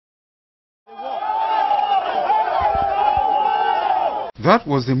That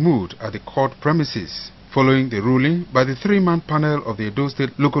was the mood at the court premises following the ruling by the three-man panel of the Edo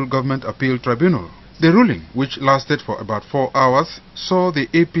State Local Government Appeal Tribunal. The ruling, which lasted for about 4 hours, saw the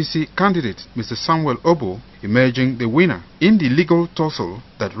APC candidate, Mr. Samuel Oboh, emerging the winner in the legal tussle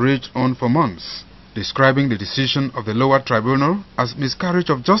that raged on for months. Describing the decision of the lower tribunal as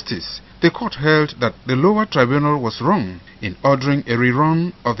miscarriage of justice, the court held that the lower tribunal was wrong in ordering a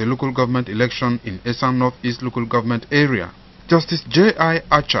rerun of the local government election in Esan Northeast Local Government Area. Justice J.I.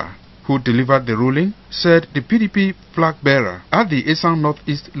 Archer, who delivered the ruling, said the PDP flag bearer at the Esan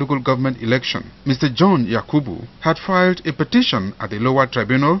Northeast Local Government election, Mr. John Yakubu, had filed a petition at the lower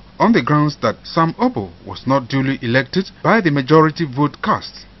tribunal on the grounds that Sam Oboh was not duly elected by the majority vote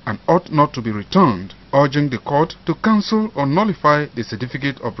cast and ought not to be returned, urging the court to cancel or nullify the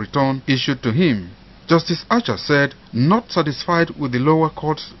certificate of return issued to him. Justice Archer said, not satisfied with the lower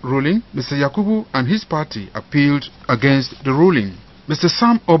court's ruling, Mr. Yakubu and his party appealed against the ruling. Mr.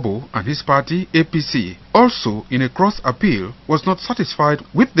 Sam Oboh and his party, APC, also in a cross-appeal, was not satisfied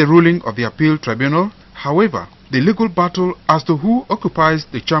with the ruling of the appeal tribunal. However, the legal battle as to who occupies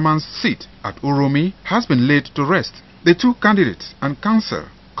the chairman's seat at Uromi has been laid to rest. The two candidates and counsel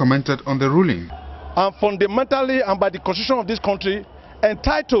commented on the ruling. I'm fundamentally and by the constitution of this country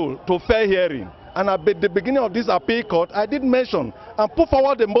entitled to fair hearing. And at the beginning of this appeal court, I did mention and put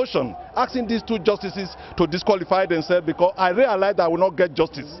forward a motion asking these two justices to disqualify themselves because I realized that I will not get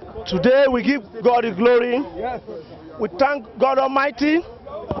justice. Today we give God the glory. Yes. We thank God Almighty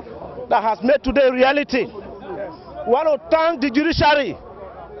that has made today reality. Yes. We want to thank the judiciary,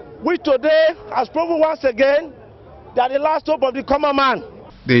 which today has proven once again that the last hope of the common man.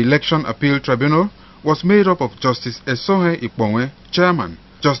 The Election Appeal Tribunal was made up of Justice Esohe Ikponwe, Chairman,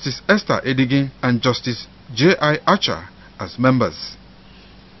 Justice Esther Edigin and Justice J.I. Archer as members.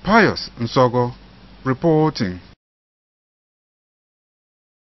 Pius Nsogo reporting.